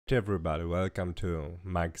Alright everybody, welcome to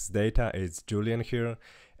Max Data. It's Julian here,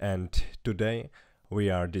 and today we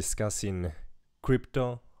are discussing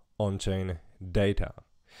crypto on-chain data.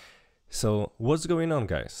 So what's going on,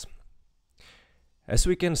 guys? As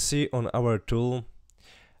we can see on our tool,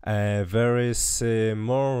 there is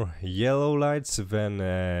more yellow lights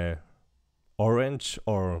than orange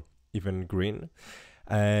or even green.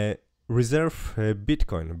 Reserve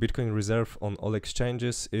Bitcoin reserve on all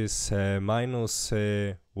exchanges is minus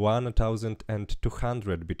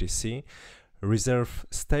 1200 BTC. Reserve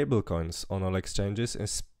stablecoins on all exchanges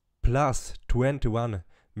is plus 21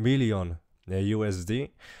 million USD.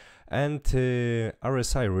 And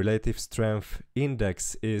RSI relative strength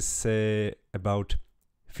index is about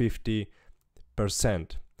 50%.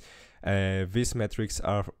 These metrics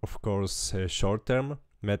are of course short-term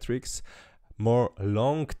metrics. More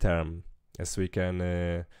long-term, as we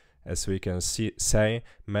can say,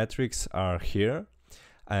 metrics are here.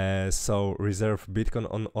 So reserve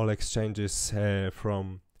Bitcoin on all exchanges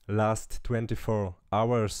from last 24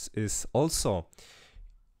 hours is also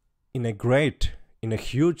in a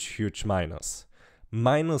huge minus.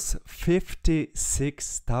 Minus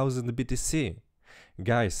 56,000 BTC.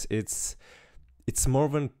 Guys, it's more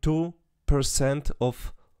than 2%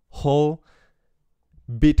 of whole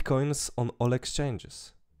Bitcoins on all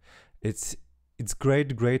exchanges. It's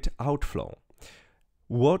great outflow.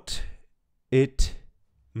 What it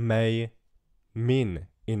may mean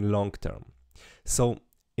in long term. So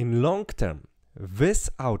in long term, this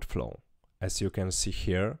outflow, as you can see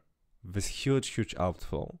here, this huge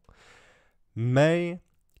outflow may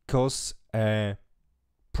cause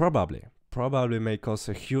probably may cause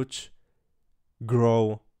a huge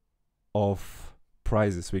growth of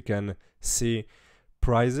prices. We can see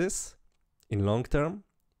prices in long term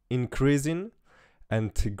increasing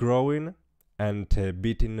and growing and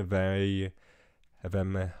beating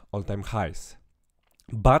them all-time highs.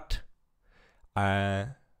 But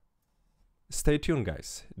stay tuned,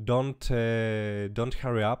 guys. Don't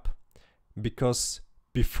hurry up, because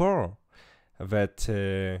before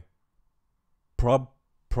that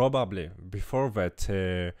probably before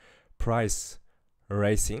that price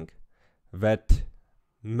racing, that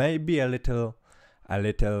may be a little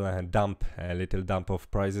dump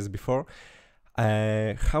of prices before.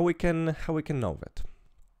 How we can know that?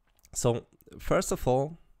 So first of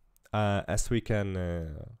all, as we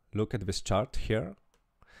can look at this chart here,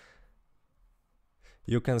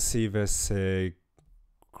 you can see this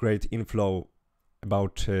great inflow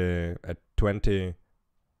about at 20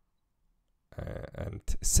 and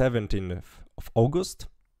 17th of August,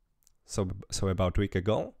 so about a week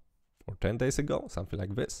ago or 10 days ago, something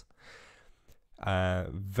like this.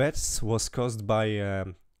 That was caused by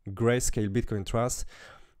Grayscale Bitcoin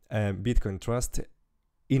Trust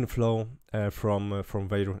inflow from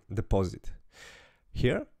their deposit.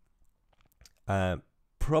 Here,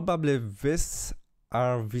 probably these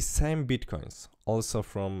are the same Bitcoins, also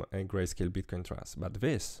from Grayscale Bitcoin Trust, but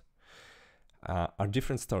these are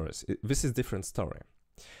different stories. This is different story.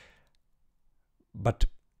 But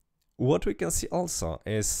what we can see also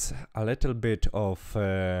is a little bit of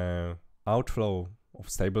outflow of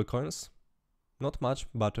stablecoins, not much,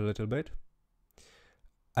 but a little bit.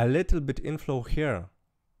 A little bit inflow here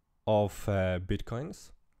of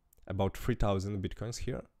bitcoins, about 3,000 bitcoins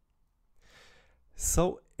here.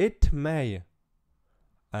 So it may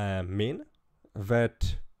mean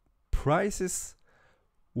that prices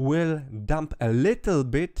will dump a little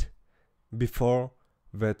bit before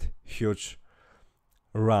that huge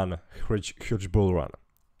bull run.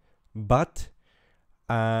 But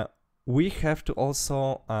we have to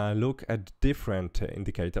also look at different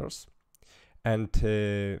indicators, and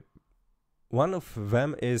one of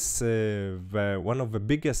them is one of the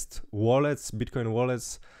biggest wallets, Bitcoin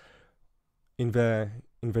wallets in the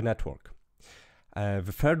network.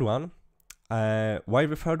 The third one. Why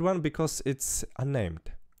the third one? Because it's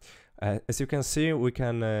unnamed. As you can see, we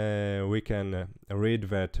can read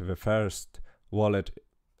that the first wallet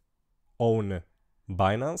own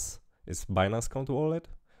Binance is Binance Cold Wallet.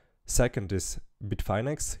 Second is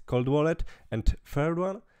Bitfinex Cold Wallet, and third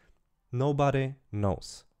one, nobody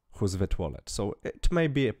knows who's that wallet. So it may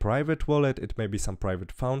be a private wallet, it may be some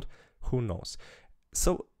private fund, who knows.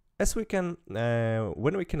 So as we can,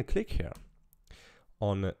 when we can click here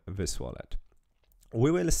on this wallet,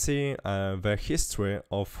 we will see the history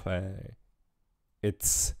of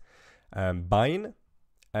its buying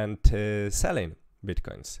and selling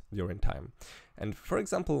Bitcoins during time. And for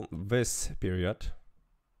example, this period,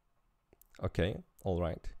 okay, all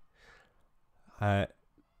right,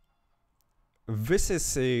 this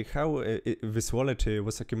is how this wallet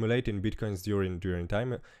was accumulating bitcoins during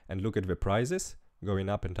time, and look at the prices going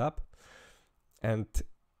up and up. And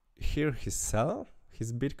here he sell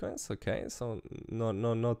his bitcoins. Okay, so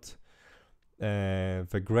not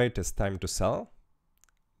the greatest time to sell,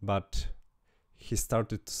 but he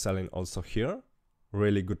started selling also here.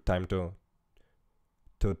 Really good time to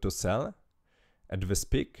sell at this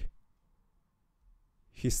peak.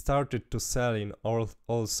 He started to sell in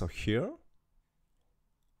also here,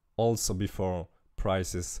 also before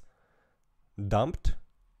prices dumped,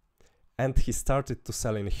 and he started to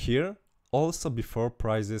sell in here also before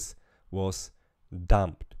prices was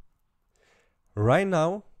dumped. Right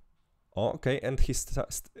now, okay, and he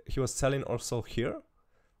was selling also here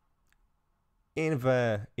in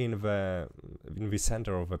the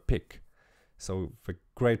center of a peak, so the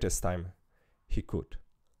greatest time he could.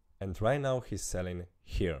 And right now he's selling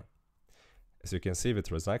here. As you can see, the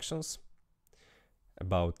transactions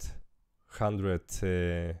about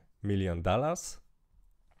 $100 million.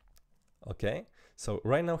 Okay, so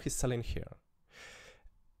right now he's selling here.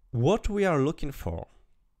 What we are looking for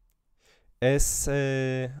is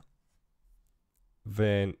the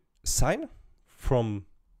sign from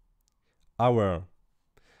our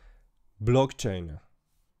blockchain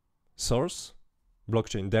source,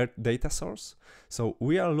 blockchain data source. So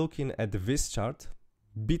we are looking at this chart,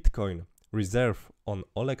 Bitcoin reserve on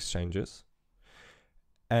all exchanges,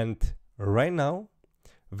 and right now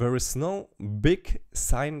there is no big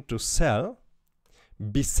sign to sell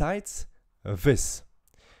besides this.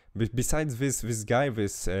 Besides this guy,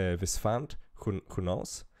 this fund, who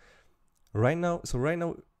knows? Right now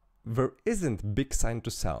there isn't big sign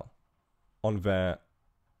to sell on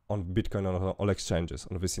Bitcoin on all exchanges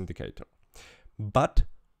on this indicator. But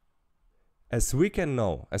as we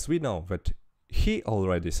know that he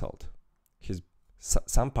already sold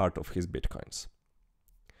some part of his bitcoins,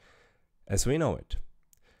 as we know it,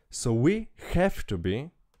 so we have to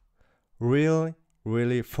be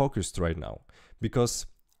really focused right now, because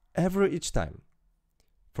each time,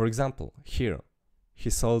 for example, here he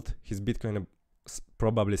sold his bitcoin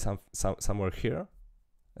probably somewhere here,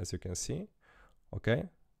 as you can see. Okay,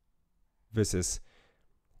 this is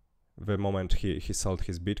the moment he sold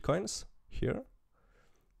his bitcoins here,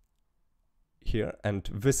 and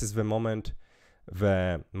this is the moment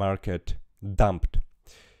the market dumped.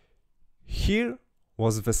 Here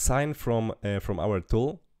was the sign from our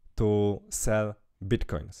tool to sell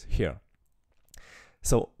bitcoins here.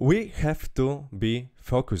 So we have to be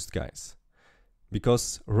focused, guys,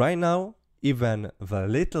 because right now even the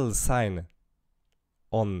little sign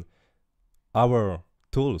on our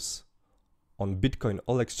tools on Bitcoin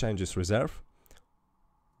all exchanges reserve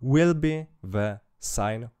will be the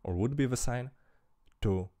sign, or would be the sign,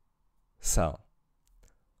 to sell.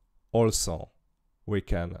 Also, we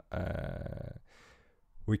can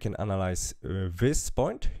analyze this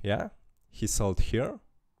point. Yeah, he sold here,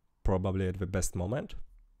 probably at the best moment.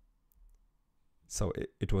 So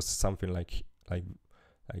it was something like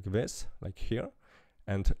this, like here.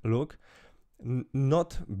 And look,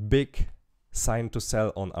 not big sign to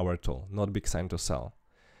sell on our tool, not big sign to sell.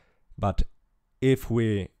 But if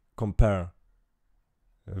we compare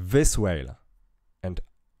this whale and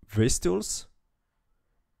these tools,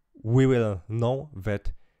 we will know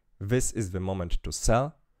that this is the moment to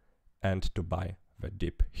sell and to buy the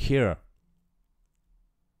dip here,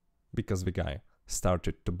 because the guy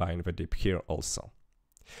started to buy the dip here also.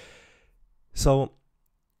 So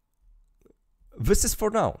this is for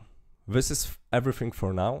now. This is everything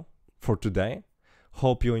for now, for today.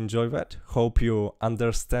 Hope you enjoy that. Hope you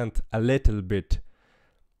understand a little bit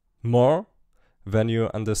more than you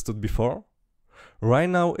understood before. Right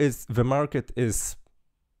now the market is,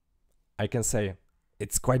 I can say,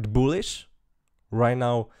 it's quite bullish. Right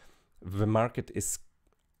now the market is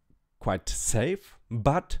quite safe,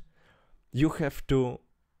 but you have to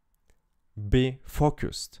be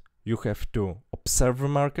focused. You have to observe the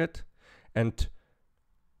market and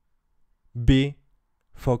be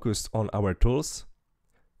focused on our tools.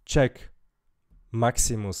 Check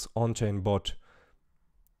Maximus on-chain bot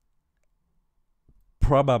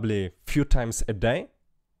probably few times a day,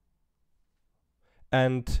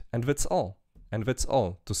 and that's all. And that's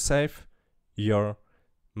all to save your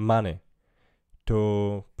money,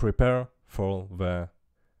 to prepare for the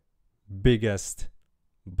biggest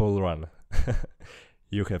bull run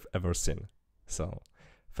you have ever seen. So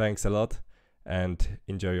thanks a lot and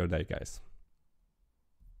enjoy your day, guys.